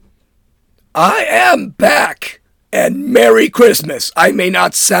I am back, and Merry Christmas. I may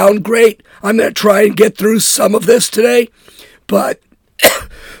not sound great. I'm going to try and get through some of this today, but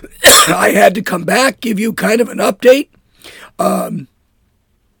I had to come back, give you kind of an update. And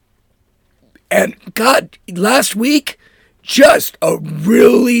God, last week, just a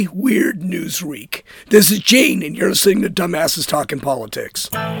really weird news week. This is Gene, and you're listening to Dumbasses Talking Politics.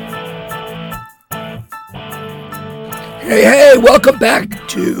 Hey, welcome back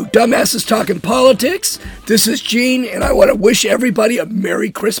to Dumbasses Talking Politics. This is Gene, and I want to wish everybody a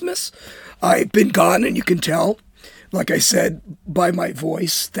Merry Christmas. I've been gone, and you can tell, like I said, by my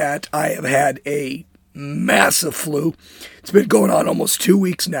voice, that I have had a massive flu. It's been going on almost 2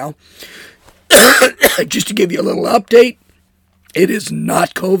 weeks now. Just to give you a little update, it is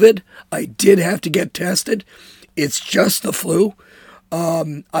not COVID. I did have to get tested. It's just the flu.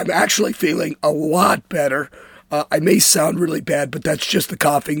 I'm actually feeling a lot better. I may sound really bad, but that's just the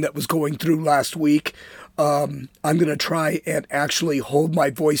coughing that was going through last week. I'm going to try and actually hold my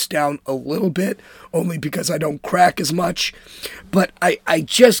voice down a little bit, only because I don't crack as much. But I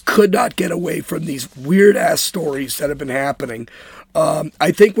just could not get away from these weird-ass stories that have been happening.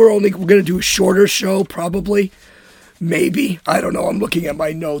 I think we're going to do a shorter show, probably. Maybe. I don't know. I'm looking at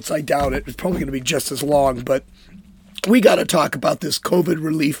my notes. I doubt it. It's probably going to be just as long, but we got to talk about this COVID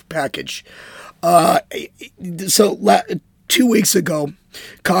relief package. So 2 weeks ago,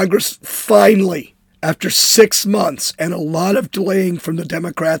 Congress finally, after 6 months and a lot of delaying from the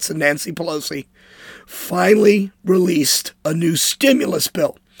Democrats and Nancy Pelosi, finally released a new stimulus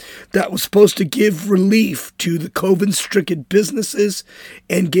bill that was supposed to give relief to the COVID-stricken businesses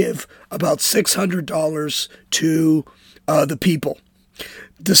and give about $600 to the people.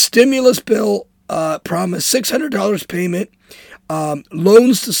 The stimulus bill promised $600 payment,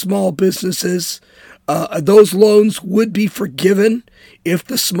 loans to small businesses. Those loans would be forgiven if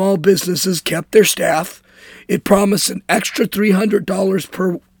the small businesses kept their staff. It promised an extra $300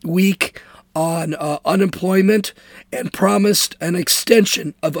 per week on unemployment and promised an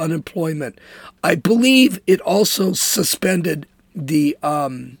extension of unemployment. I believe it also suspended the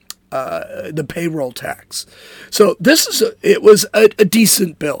payroll tax. So it was a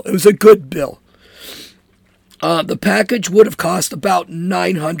decent bill. It was a good bill. The package would have cost about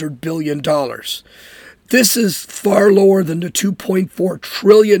 $900 billion. This is far lower than the $2.4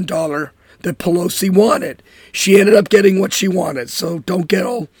 trillion that Pelosi wanted. She ended up getting what she wanted. So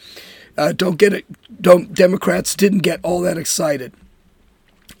Democrats didn't get all that excited.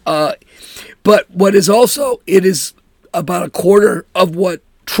 But what is also, it is about a quarter of what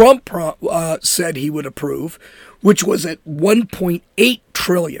Trump said he would approve, which was at $1.8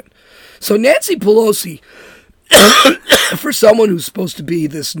 trillion. So Nancy Pelosi, for someone who's supposed to be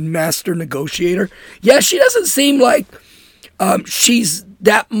this master negotiator, she doesn't seem like she's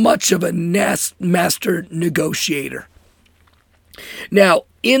that much of a master negotiator. Now,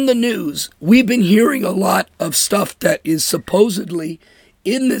 in the news, we've been hearing a lot of stuff that is supposedly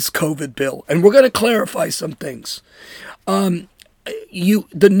in this COVID bill, and we're going to clarify some things.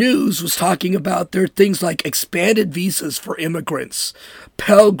 The news was talking about there are things like expanded visas for immigrants,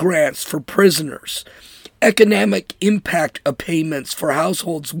 Pell Grants for prisoners, economic impact of payments for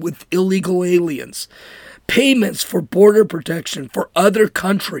households with illegal aliens, payments for border protection for other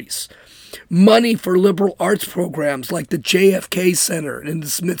countries, money for liberal arts programs like the JFK Center and the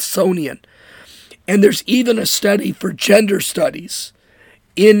Smithsonian. And there's even a study for gender studies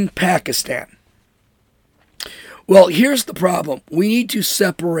in Pakistan. Well, here's the problem. We need to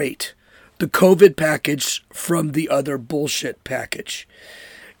separate the COVID package from the other bullshit package.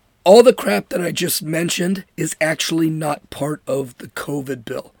 All the crap that I just mentioned is actually not part of the COVID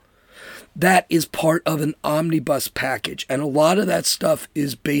bill. That is part of an omnibus package, and a lot of that stuff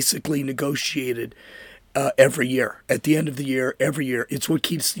is basically negotiated every year. At the end of the year, every year. It's what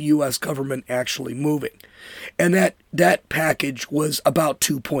keeps the U.S. government actually moving. And that package was about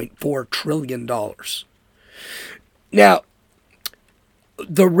 $2.4 trillion. Now,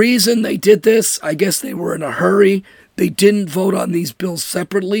 the reason they did this, I guess they were in a hurry. They didn't vote on these bills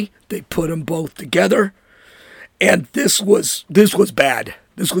separately. They put them both together. And this was bad.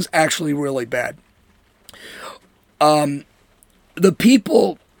 This was actually really bad. The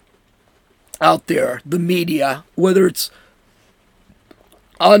people out there, the media, whether it's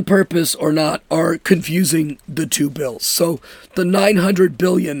on purpose or not, are confusing the two bills. So the $900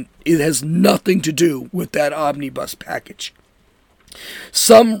 billion, it has nothing to do with that omnibus package.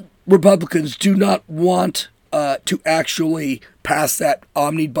 Some Republicans do not want to actually pass that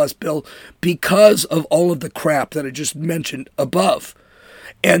omnibus bill because of all of the crap that I just mentioned above.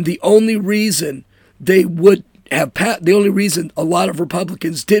 And the only reason they would the only reason a lot of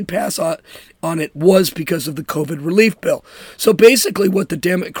Republicans did pass on it was because of the COVID relief bill. So basically what the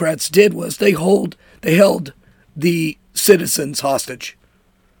Democrats did was they held the citizens hostage.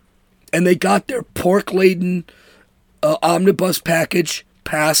 And they got their pork-laden omnibus package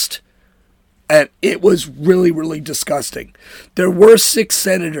passed, and it was really, really disgusting. There were 6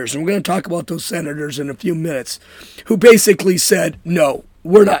 senators, and we're going to talk about those senators in a few minutes, who basically said, no,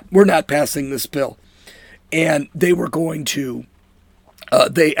 we're not passing this bill. And they were going to,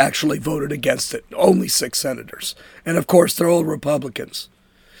 they actually voted against it. Only 6 senators. And of course, they're all Republicans.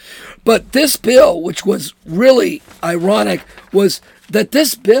 But this bill, which was really ironic, was that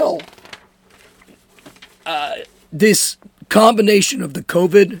this bill, this combination of the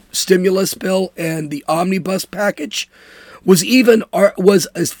COVID stimulus bill and the omnibus package was a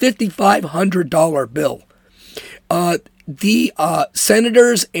 $5,500 bill. The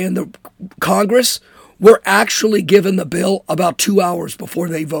senators and the Congress were actually given the bill about 2 hours before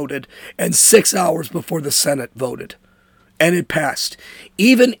they voted and 6 hours before the Senate voted. And it passed.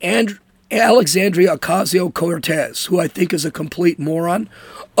 Even Alexandria Ocasio-Cortez, who I think is a complete moron,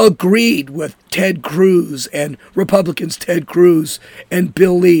 agreed with Ted Cruz and Republicans Ted Cruz and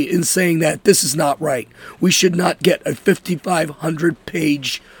Bill Lee in saying that this is not right. We should not get a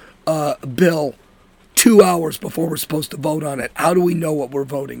 5,500-page bill 2 hours before we're supposed to vote on it. How do we know what we're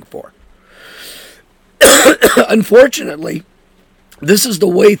voting for? Unfortunately, this is the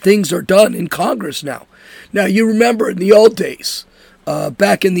way things are done in Congress now. Now, you remember in the old days,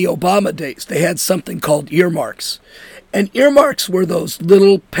 back in the Obama days, they had something called earmarks. And earmarks were those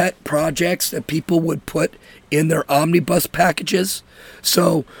little pet projects that people would put in their omnibus packages.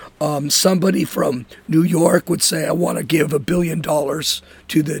 So somebody from New York would say, I want to give $1 billion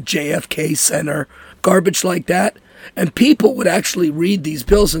to the JFK Center, garbage like that. And people would actually read these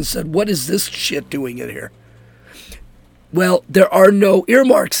bills and said, what is this shit doing in here? Well, there are no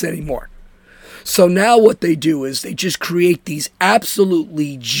earmarks anymore. So now what they do is they just create these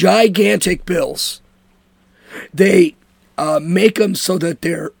absolutely gigantic bills. They make them so that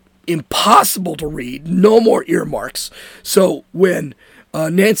they're impossible to read. No more earmarks. So when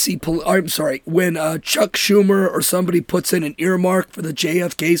when Chuck Schumer or somebody puts in an earmark for the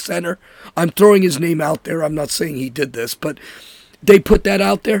JFK Center, I'm throwing his name out there. I'm not saying he did this, but they put that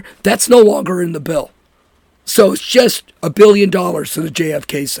out there. That's no longer in the bill. So it's just $1 billion to the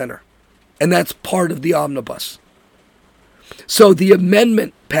JFK Center. And that's part of the omnibus. So the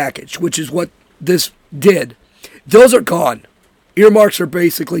amendment package, which is what this did, those are gone. Earmarks are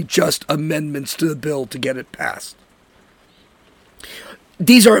basically just amendments to the bill to get it passed.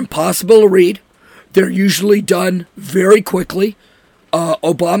 These are impossible to read. They're usually done very quickly.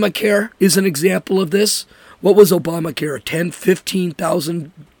 Obamacare is an example of this. What was Obamacare? A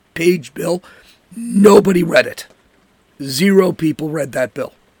 15,000 page bill? Nobody read it. 0 people read that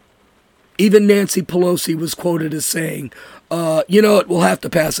bill. Even Nancy Pelosi was quoted as saying, we'll have to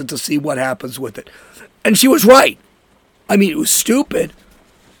pass it to see what happens with it. And she was right. I mean, it was stupid,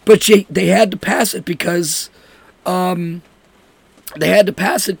 but they had to pass it because they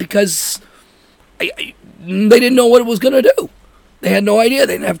didn't know what it was going to do. They had no idea.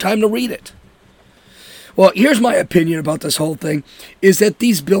 They didn't have time to read it. Well, here's my opinion about this whole thing, is that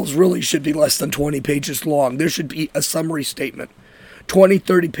these bills really should be less than 20 pages long. There should be a summary statement, 20,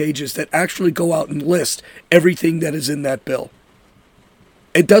 30 pages that actually go out and list everything that is in that bill.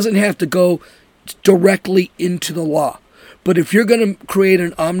 It doesn't have to go directly into the law. But if you're going to create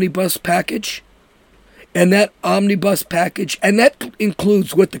an omnibus package, and that omnibus package, and that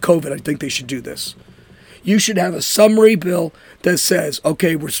includes with the COVID, I think they should do this. You should have a summary bill that says,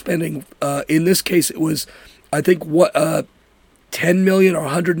 okay, we're spending, in this case, it was, I think, $10 million or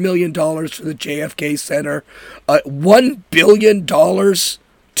 $100 million for the JFK Center, $1 billion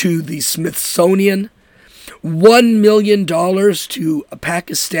to the Smithsonian, $1 million to a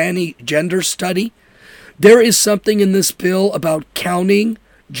Pakistani gender study. There is something in this bill about counting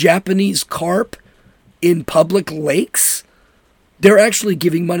Japanese carp in public lakes. They're actually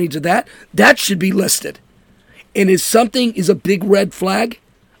giving money to that. That should be listed. And if something is a big red flag,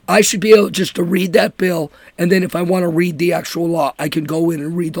 I should be able just to read that bill, and then if I want to read the actual law, I can go in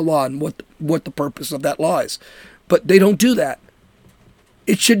and read the law and what the purpose of that law is. But they don't do that.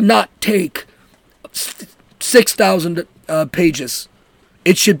 It should not take 6,000 pages.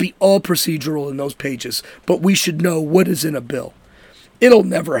 It should be all procedural in those pages, but we should know what is in a bill. It'll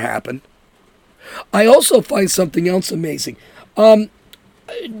never happen. I also find something else amazing,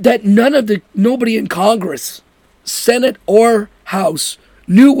 that nobody in Congress, Senate or House,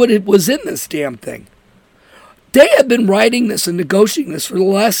 knew what it was in this damn thing. They have been writing this and negotiating this for the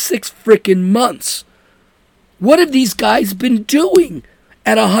last 6 frickin' months. What have these guys been doing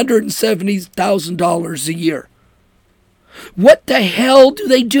at $170,000 a year? What the hell do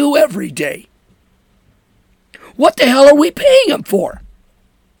they do every day? What the hell are we paying them for?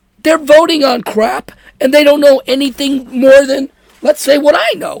 They're voting on crap, and they don't know anything more than, let's say, what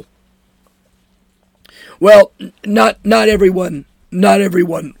I know. Well, not everyone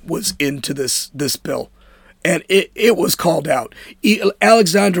was into this bill, and it was called out.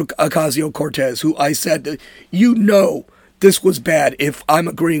 Alexandra Ocasio-Cortez, who I said, this was bad if I'm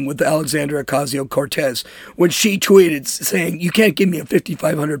agreeing with Alexandra Ocasio-Cortez when she tweeted saying, you can't give me a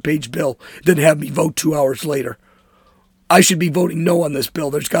 5,500-page bill, then have me vote 2 hours later. I should be voting no on this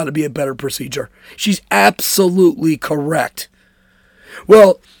bill. There's got to be a better procedure. She's absolutely correct.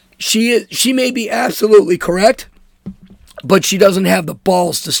 Well, she may be absolutely correct, but she doesn't have the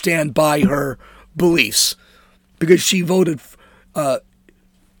balls to stand by her beliefs because she voted for the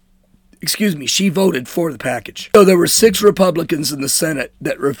package. So there were 6 Republicans in the Senate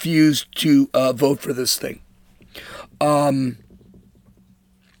that refused to vote for this thing.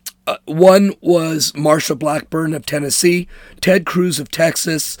 One was Marsha Blackburn of Tennessee, Ted Cruz of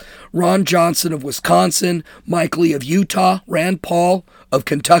Texas, Ron Johnson of Wisconsin, Mike Lee of Utah, Rand Paul of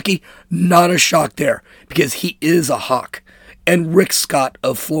Kentucky. Not a shock there because he is a hawk. And Rick Scott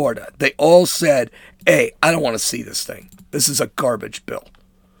of Florida. They all said, hey, I don't want to see this thing. This is a garbage bill.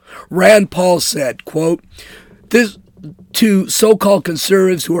 Rand Paul said, quote, this to so-called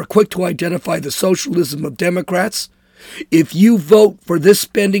conservatives who are quick to identify the socialism of Democrats, if you vote for this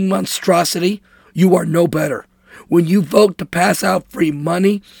spending monstrosity, you are no better. When you vote to pass out free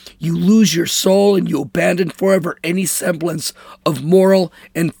money, you lose your soul and you abandon forever any semblance of moral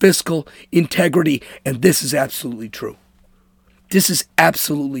and fiscal integrity. And this is absolutely true. This is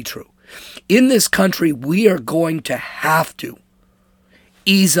absolutely true. In this country, we are going to have to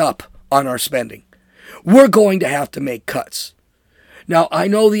ease up on our spending. We're going to have to make cuts. Now, I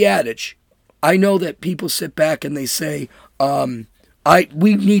know the adage. I know that people sit back and they say,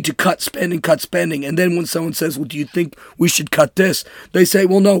 we need to cut spending. And then when someone says, well, do you think we should cut this? They say,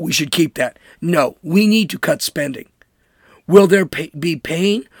 well, no, we should keep that. No, we need to cut spending. Will there be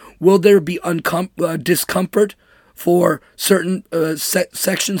pain? Will there be discomfort for certain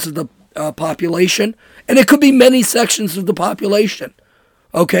sections of the population? And it could be many sections of the population.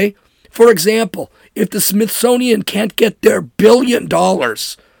 Okay? For example, if the Smithsonian can't get their $1 billion,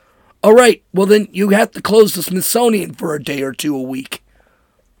 all right, well then you have to close the Smithsonian for a day or two a week.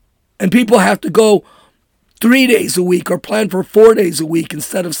 And people have to go 3 days a week or plan for 4 days a week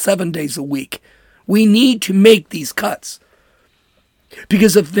instead of 7 days a week. We need to make these cuts.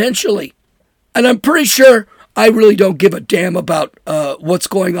 Because eventually, and I'm pretty sure I really don't give a damn about what's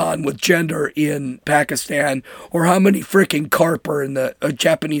going on with gender in Pakistan or how many freaking carp are in the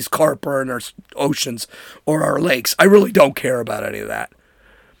Japanese carp are in our oceans or our lakes. I really don't care about any of that.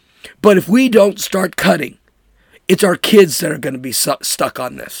 But if we don't start cutting, it's our kids that are going to be stuck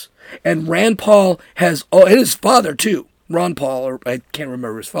on this. And Rand Paul and his father too. Ron Paul, or I can't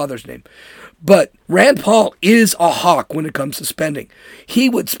remember his father's name. But Rand Paul is a hawk when it comes to spending. He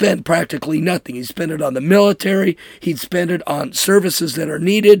would spend practically nothing. He'd spend it on the military. He'd spend it on services that are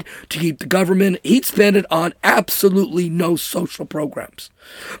needed to keep the government. He'd spend it on absolutely no social programs.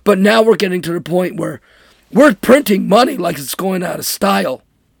 But now we're getting to the point where we're printing money like it's going out of style.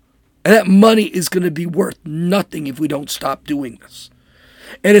 And that money is going to be worth nothing if we don't stop doing this.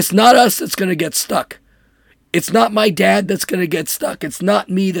 And it's not us that's going to get stuck. It's not my dad that's going to get stuck. It's not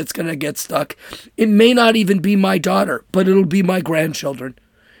me that's going to get stuck. It may not even be my daughter, but it'll be my grandchildren.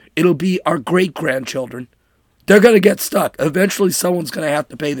 It'll be our great-grandchildren. They're going to get stuck. Eventually, someone's going to have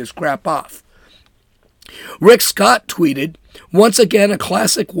to pay this crap off. Rick Scott tweeted, once again, a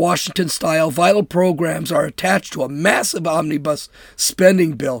classic Washington-style vital programs are attached to a massive omnibus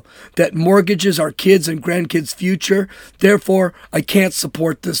spending bill that mortgages our kids' and grandkids' future. Therefore, I can't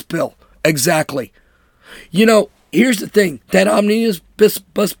support this bill. Exactly. You know, here's the thing. That omnibus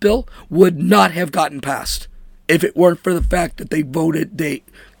bill would not have gotten passed if it weren't for the fact that they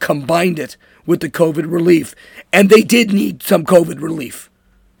combined it with the COVID relief. And they did need some COVID relief.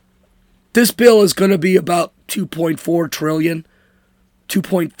 This bill is going to be about $2.4 trillion,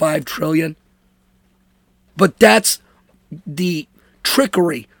 $2.5 trillion. But that's the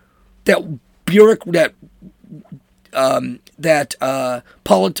trickery that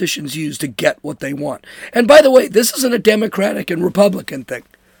politicians use to get what they want. And by the way, this isn't a Democratic and Republican thing.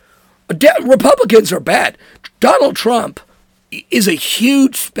 Republicans are bad. Donald Trump is a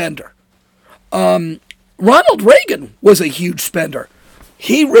huge spender. Ronald Reagan was a huge spender.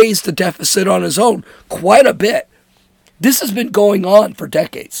 He raised the deficit on his own quite a bit. This has been going on for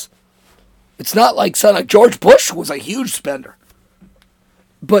decades. It's not like George Bush was a huge spender.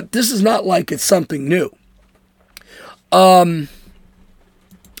 But this is not like it's something new. Marsha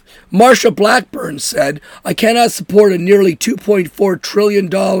Blackburn said, I cannot support a nearly $2.4 trillion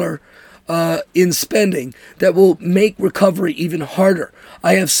in spending that will make recovery even harder.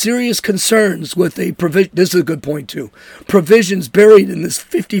 I have serious concerns with a provision. This is a good point, too. Provisions buried in this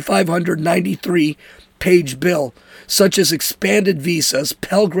 5,593-page bill, such as expanded visas,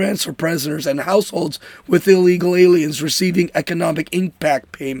 Pell Grants for prisoners, and households with illegal aliens receiving economic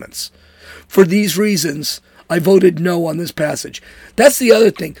impact payments. For these reasons, I voted no on this passage. That's the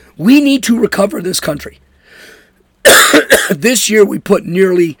other thing. We need to recover this country. This year we put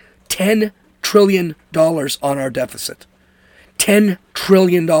nearly $10 trillion on our deficit. $10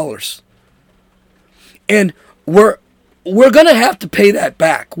 trillion. And we're going to have to pay that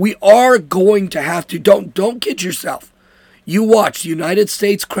back. We are going to have to. Don't kid yourself. You watch, the United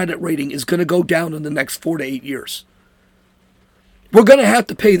States credit rating is going to go down in the next 4 to 8 years. We're going to have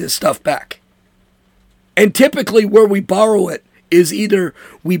to pay this stuff back. And typically where we borrow it is either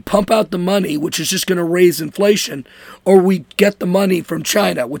we pump out the money, which is just going to raise inflation, or we get the money from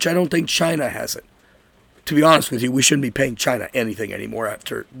China, which I don't think China has it. To be honest with you, we shouldn't be paying China anything anymore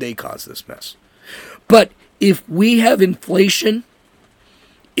after they caused this mess. But if we have inflation,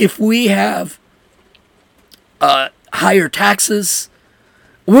 if we have higher taxes,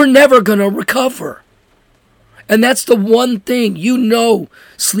 we're never going to recover. And that's the one thing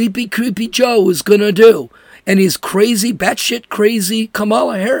Sleepy Creepy Joe is going to do. And his crazy, batshit crazy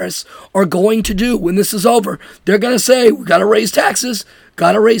Kamala Harris are going to do when this is over. They're going to say, we got to raise taxes.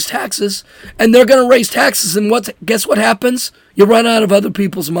 And they're going to raise taxes. And guess what happens? You run out of other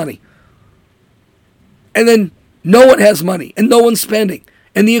people's money. And then no one has money. And no one's spending.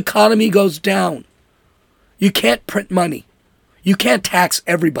 And the economy goes down. You can't print money. You can't tax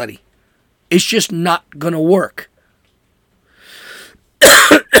everybody. It's just not going to work.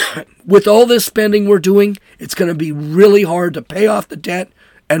 With all this spending we're doing, it's going to be really hard to pay off the debt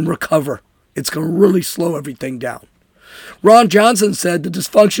and recover. It's going to really slow everything down. Ron Johnson said the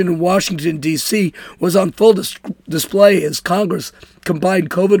dysfunction in Washington, D.C. was on full display as Congress combined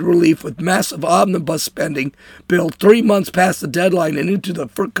COVID relief with massive omnibus spending bill 3 months past the deadline and into the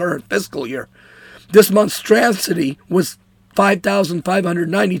current fiscal year. This monstrosity was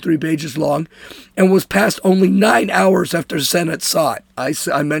 5,593 pages long and was passed only 9 hours after the Senate saw it.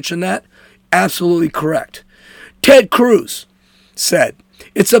 I mentioned that? Absolutely correct. Ted Cruz said,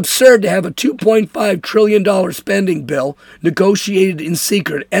 it's absurd to have a $2.5 trillion spending bill negotiated in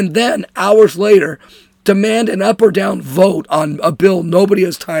secret and then, hours later, demand an up or down vote on a bill nobody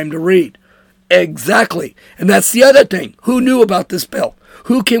has time to read. Exactly. And that's the other thing. Who knew about this bill?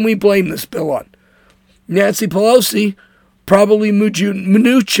 Who can we blame this bill on? Nancy Pelosi, probably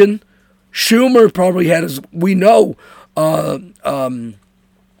Mnuchin. Schumer probably had his, we know,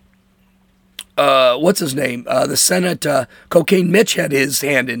 what's his name? The Senate, Cocaine Mitch had his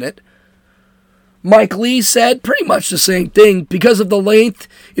hand in it. Mike Lee said pretty much the same thing. Because of the length,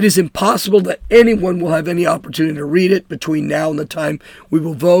 it is impossible that anyone will have any opportunity to read it between now and the time we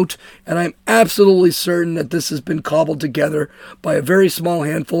will vote. And I'm absolutely certain that this has been cobbled together by a very small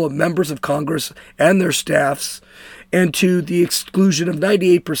handful of members of Congress and their staffs, and to the exclusion of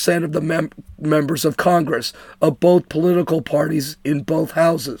 98% of the members of Congress of both political parties in both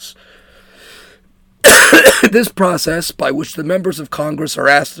houses. This process, by which the members of Congress are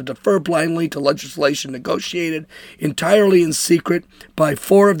asked to defer blindly to legislation negotiated entirely in secret by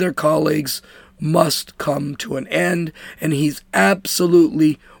 4 of their colleagues, must come to an end, and he's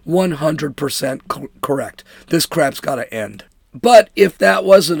absolutely 100% correct. This crap's got to end. But if that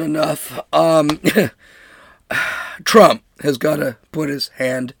wasn't enough, Trump has got to put his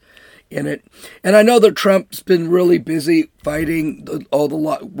hand in it. And I know that Trump's been really busy fighting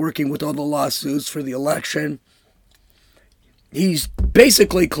working with all the lawsuits for the election. He's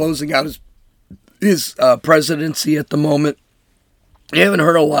basically closing out his presidency at the moment. You haven't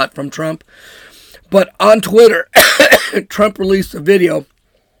heard a lot from Trump. But on Twitter, Trump released a video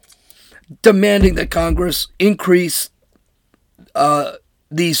demanding that Congress increase the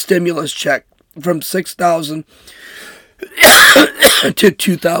stimulus check from $6,000 to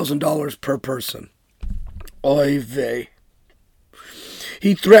 $2,000 per person. Oy vey.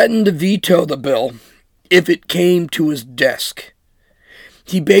 He threatened to veto the bill if it came to his desk.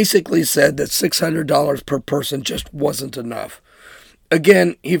 He basically said that $600 per person just wasn't enough.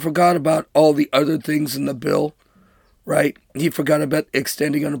 Again, he forgot about all the other things in the bill, right? He forgot about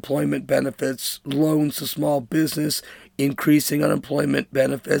extending unemployment benefits, loans to small business, increasing unemployment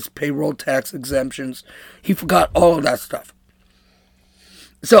benefits, payroll tax exemptions. He forgot all of that stuff.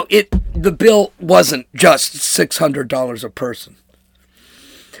 So the bill wasn't just $600 a person.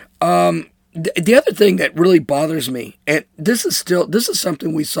 The other thing that really bothers me, and this is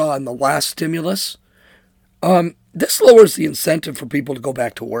something we saw in the last stimulus. This lowers the incentive for people to go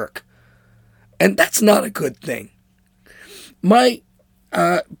back to work, and that's not a good thing.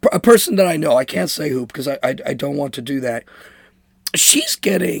 A person that I know, I can't say who because I don't want to do that. She's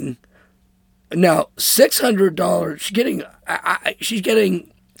getting now $600. She's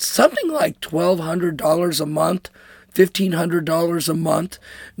getting something like $1,200 a month, $1,500 a month.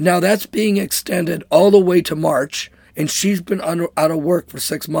 Now that's being extended all the way to March, and she's been out of work for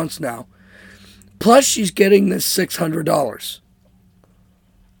 6 months now. Plus, she's getting this $600.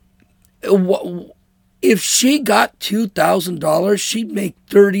 If she got $2,000, she'd make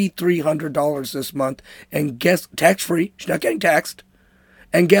 $3,300 this month, and guess tax-free. She's not getting taxed.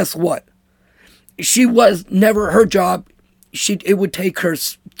 And guess what? She was never her job. It would take her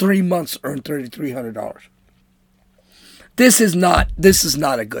 3 months to earn $3,300. This is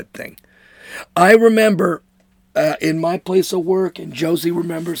not a good thing. I remember in my place of work, and Josie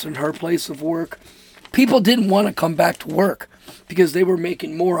remembers in her place of work, people didn't want to come back to work because they were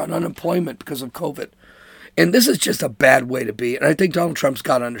making more on unemployment because of COVID. And this is just a bad way to be. And I think Donald Trump's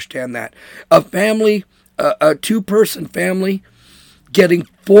got to understand that. A family, a two-person family, getting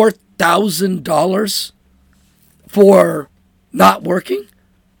 $4,000 for not working?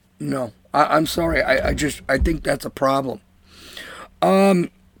 No, I'm sorry. I think that's a problem.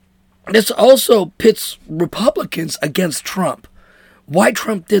 This also pits Republicans against Trump. Why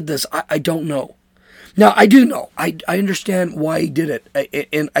Trump did this, I don't know. Now, I do know. I understand why he did it.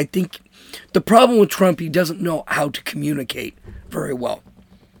 And I think the problem with Trump, he doesn't know how to communicate very well.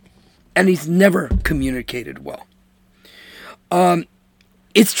 And he's never communicated well.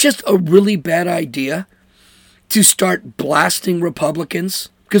 It's just a really bad idea to start blasting Republicans.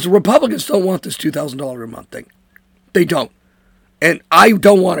 Because the Republicans don't want this $2,000 a month thing. They don't. And I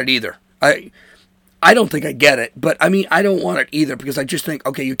don't want it either. I don't think I get it, but I mean, I don't want it either because I just think,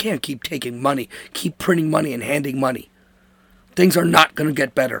 okay, you can't keep taking money, keep printing money and handing money. Things are not going to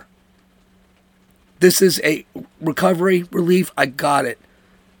get better. This is a recovery, relief, I got it.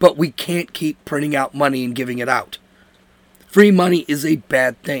 But we can't keep printing out money and giving it out. Free money is a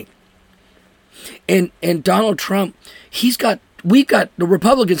bad thing. And Donald Trump, the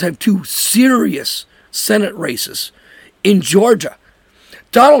Republicans have 2 serious Senate races in Georgia.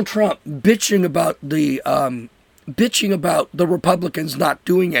 Donald Trump bitching about the Republicans not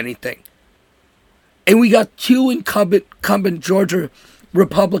doing anything. And we got 2 incumbent Georgia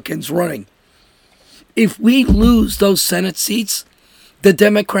Republicans running. If we lose those Senate seats, the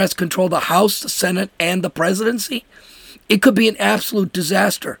Democrats control the House, the Senate, and the presidency. It could be an absolute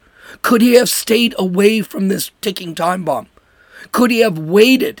disaster. Could he have stayed away from this ticking time bomb? Could he have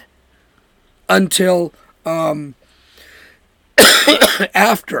waited until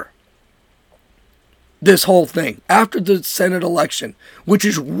after this whole thing, after the Senate election, which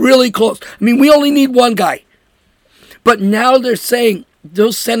is really close? I mean, we only need one guy. But now they're saying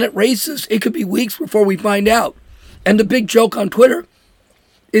those Senate races, it could be weeks before we find out. And the big joke on Twitter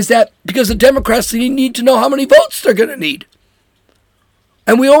is that because the Democrats need to know how many votes they're going to need.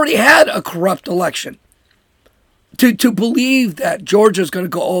 And we already had a corrupt election. To believe that Georgia's going to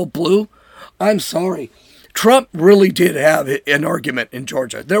go all blue, I'm sorry. Trump really did have an argument in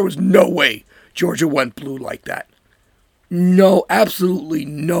Georgia. There was no way Georgia went blue like that. No, absolutely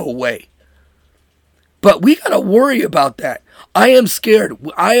no way. But we got to worry about that. I am scared.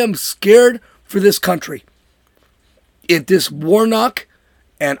 I am scared for this country. If this Warnock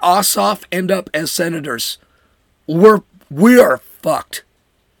and Ossoff end up as senators, we are fucked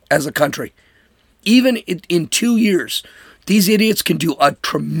as a country. Even in 2 years, these idiots can do a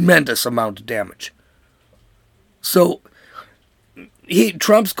tremendous amount of damage. So,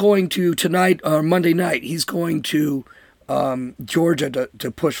 Trump's going to tonight or Monday night, he's going to Georgia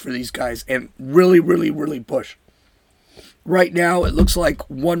to push for these guys and really, really, really push. Right now, it looks like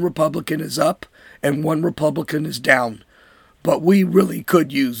one Republican is up and one Republican is down. But we really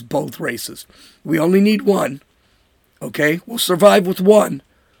could use both races. We only need one. Okay? We'll survive with one.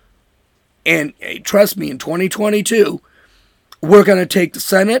 And trust me, in 2022, we're going to take the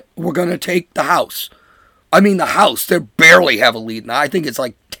Senate. We're going to take the House. I mean, the House, they barely have a lead now. I think it's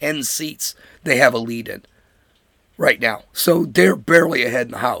like 10 seats they have a lead in right now. So they're barely ahead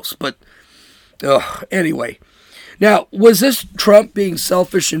in the House. But anyway. Now, was this Trump being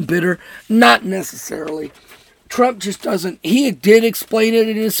selfish and bitter? Not necessarily. Trump just doesn't. He did explain it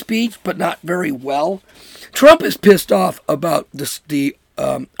in his speech, but not very well. Trump is pissed off about the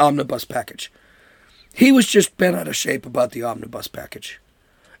omnibus package. He was just bent out of shape about the omnibus package.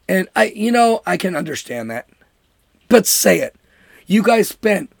 And I can understand that. But say it. You guys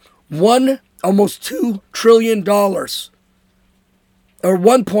spent almost $2 trillion. Or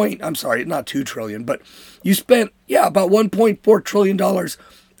not 2 trillion, but you spent, about $1.4 trillion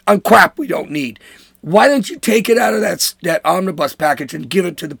on crap we don't need. Why don't you take it out of that omnibus package and give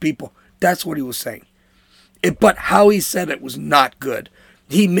it to the people? That's what he was saying. But how he said it was not good.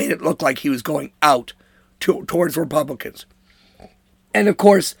 He made it look like he was going out towards Republicans. And of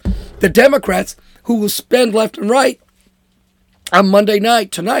course, the Democrats, who will spend left and right, on Monday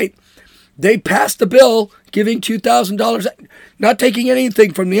night, tonight, they passed a bill giving $2,000, not taking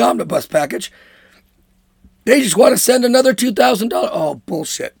anything from the omnibus package. They just want to send another $2,000. Oh,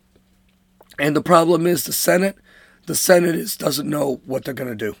 bullshit. And the problem is the Senate doesn't know what they're going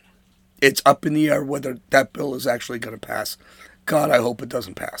to do. It's up in the air whether that bill is actually going to pass. God, I hope it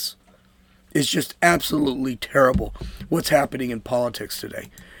doesn't pass. It's just absolutely terrible what's happening in politics today.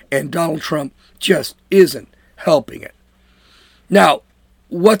 And Donald Trump just isn't helping it. Now,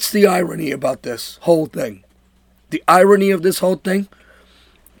 what's the irony about this whole thing? The irony of this whole thing?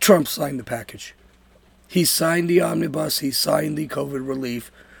 Trump signed the package. He signed the omnibus. He signed the COVID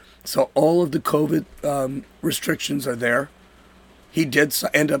relief. So all of the COVID restrictions are there. He did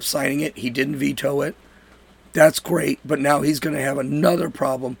end up signing it. He didn't veto it. That's great. But now he's going to have another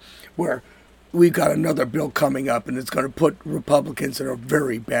problem where we've got another bill coming up and it's going to put Republicans in a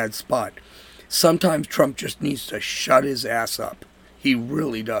very bad spot. Sometimes Trump just needs to shut his ass up. He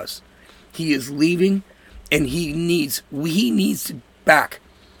really does. He is leaving and he needs to back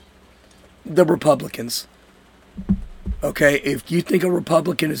the Republicans. Okay, if you think a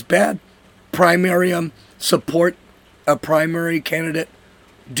Republican is bad, primary them, support a primary candidate,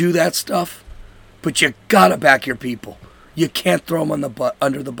 do that stuff, but you gotta back your people. You can't throw them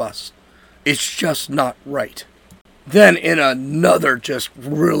under the bus. It's just not right. Then in another just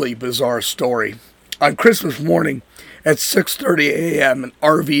really bizarre story, on Christmas morning at 6:30 a.m. an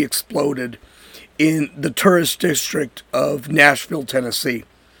RV exploded in the tourist district of Nashville, Tennessee.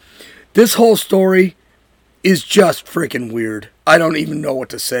 This whole story is just freaking weird. I don't even know what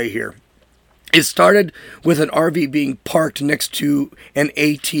to say here. It started with an RV being parked next to an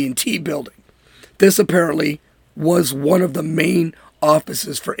AT&T building. This apparently was one of the main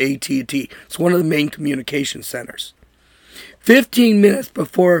offices for AT&T. It's one of the main communication centers. 15 minutes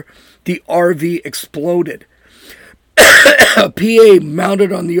before the RV exploded, a PA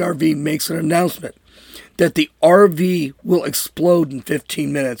mounted on the RV makes an announcement that the RV will explode in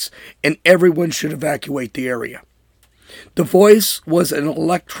 15 minutes and everyone should evacuate the area. The voice was an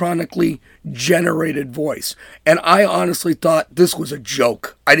electronically generated voice, and I honestly thought this was a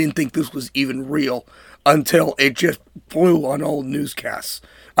joke. I didn't think this was even real until it just flew on old newscasts.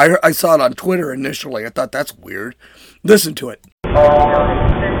 I saw it on Twitter initially. I thought, that's weird. Listen to it. All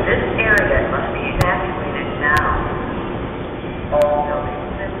buildings in this area must be evacuated now. All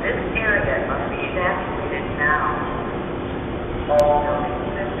buildings in this area must be evacuated now. All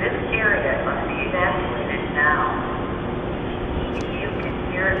buildings in this area must be evacuated now. If you can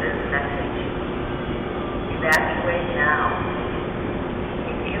hear this message, evacuate now.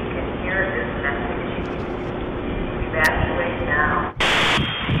 If you can hear this message, evacuate now.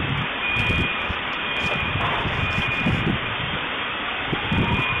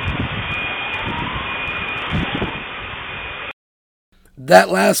 That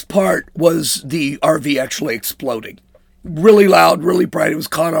last part was the RV actually exploding. Really loud, really bright. It was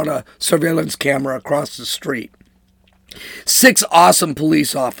caught on a surveillance camera across the street. 6 awesome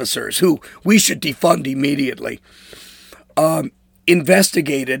police officers, who we should defund immediately,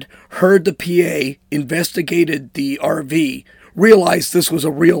 investigated, heard the PA, investigated the RV, realized this was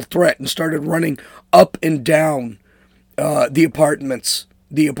a real threat, and started running up and down the apartment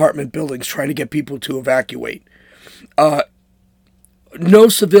buildings, trying to get people to evacuate. No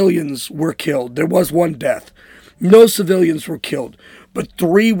civilians were killed. There was one death. No civilians were killed, but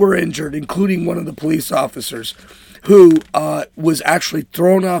 3 were injured, including one of the police officers who was actually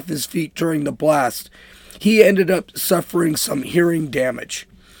thrown off his feet during the blast. He ended up suffering some hearing damage.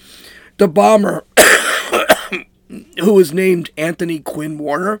 The bomber, who was named Anthony Quinn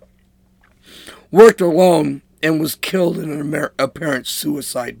Warner, worked alone and was killed in an apparent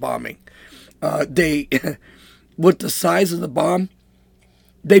suicide bombing. With the size of the bomb,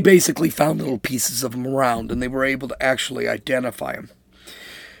 they basically found little pieces of him around, and they were able to actually identify him.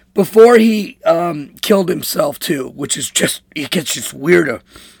 Before he killed himself, too, which is just, it gets just weirder.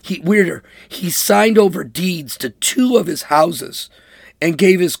 He signed over deeds to 2 of his houses and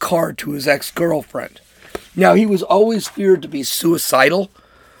gave his car to his ex-girlfriend. Now, he was always feared to be suicidal,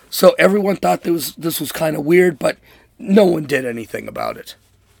 so everyone thought this was kind of weird, but no one did anything about it.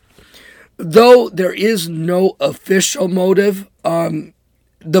 Though there is no official motive,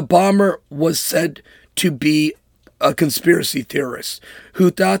 the bomber was said to be a conspiracy theorist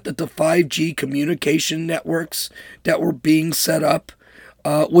who thought that the 5G communication networks that were being set up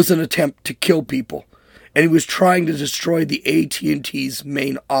was an attempt to kill people. And he was trying to destroy the AT&T's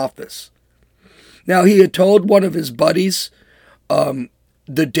main office. Now, he had told one of his buddies the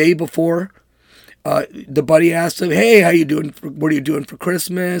day before. The buddy asked him, "Hey, how you doing? What are you doing for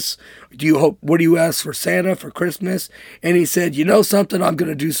Christmas? What do you ask for Santa for Christmas?" And he said, "You know something? I'm going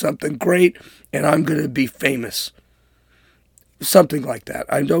to do something great, and I'm going to be famous." Something like that.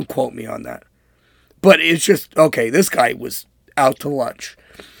 Don't quote me on that. But it's just, okay, this guy was out to lunch.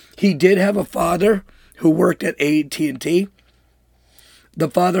 He did have a father who worked at AT&T. The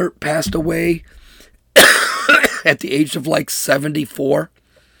father passed away at the age of like 74.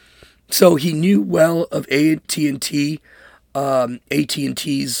 So he knew well of AT&T's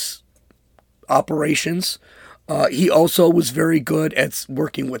operations. He also was very good at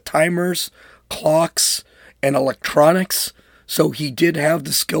working with timers, clocks, and electronics. So he did have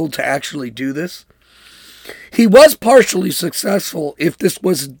the skill to actually do this. He was partially successful, if this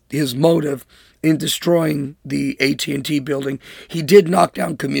was his motive, in destroying the AT&T building. He did knock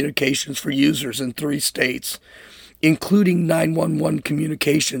down communications for users in 3 states, including 911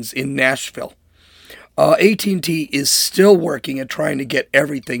 communications in Nashville. AT&T is still working at trying to get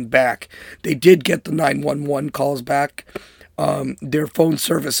everything back. They did get the 911 calls back. Their phone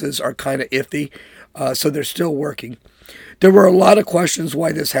services are kind of iffy, so they're still working. There were a lot of questions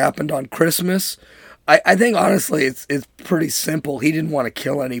why this happened on Christmas. I think, honestly, it's pretty simple. He didn't want to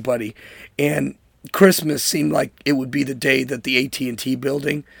kill anybody, and Christmas seemed like it would be the day that the AT&T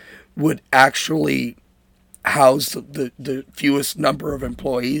building would actually house the fewest number of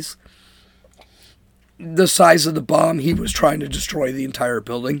employees. The size of the bomb, he was trying to destroy the entire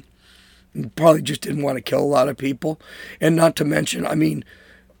building. He probably just didn't want to kill a lot of people. And not to mention, I mean,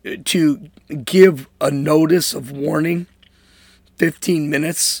 to give a notice of warning 15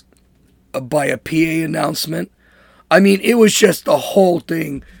 minutes by a PA announcement. I mean, it was just, the whole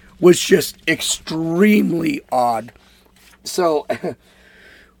thing was just extremely odd. So,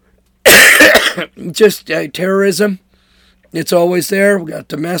 just terrorism, it's always there. We got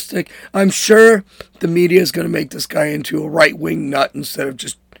domestic. I'm sure the media is going to make this guy into a right-wing nut instead of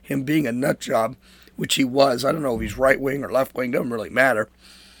just him being a nut job, which he was. I don't know if he's right-wing or left-wing. Doesn't really matter.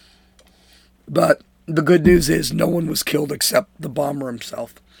 But the good news is no one was killed except the bomber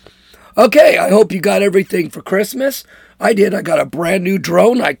himself. Okay, I hope you got everything for Christmas. I did. I got a brand new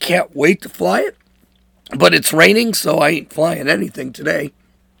drone. I can't wait to fly it. But it's raining, so I ain't flying anything today.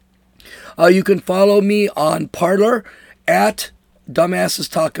 You can follow me on Parler at Dumbasses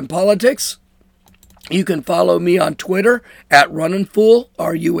Talking Politics. You can follow me on Twitter at RunninFool,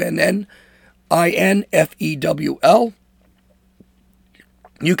 RunninFewl.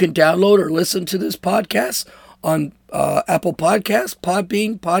 You can download or listen to this podcast on Apple Podcasts,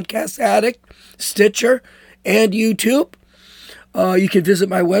 Podbean, Podcast Addict, Stitcher, and YouTube. You can visit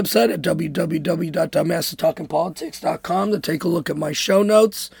my website at www.dumbassestalkingpolitics.com to take a look at my show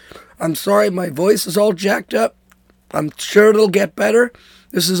notes. I'm sorry my voice is all jacked up. I'm sure it'll get better.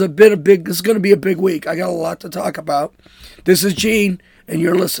 This is going to be a big week. I got a lot to talk about. This is Gene, and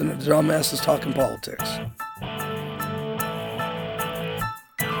you're listening to Dumbasses Talking Politics.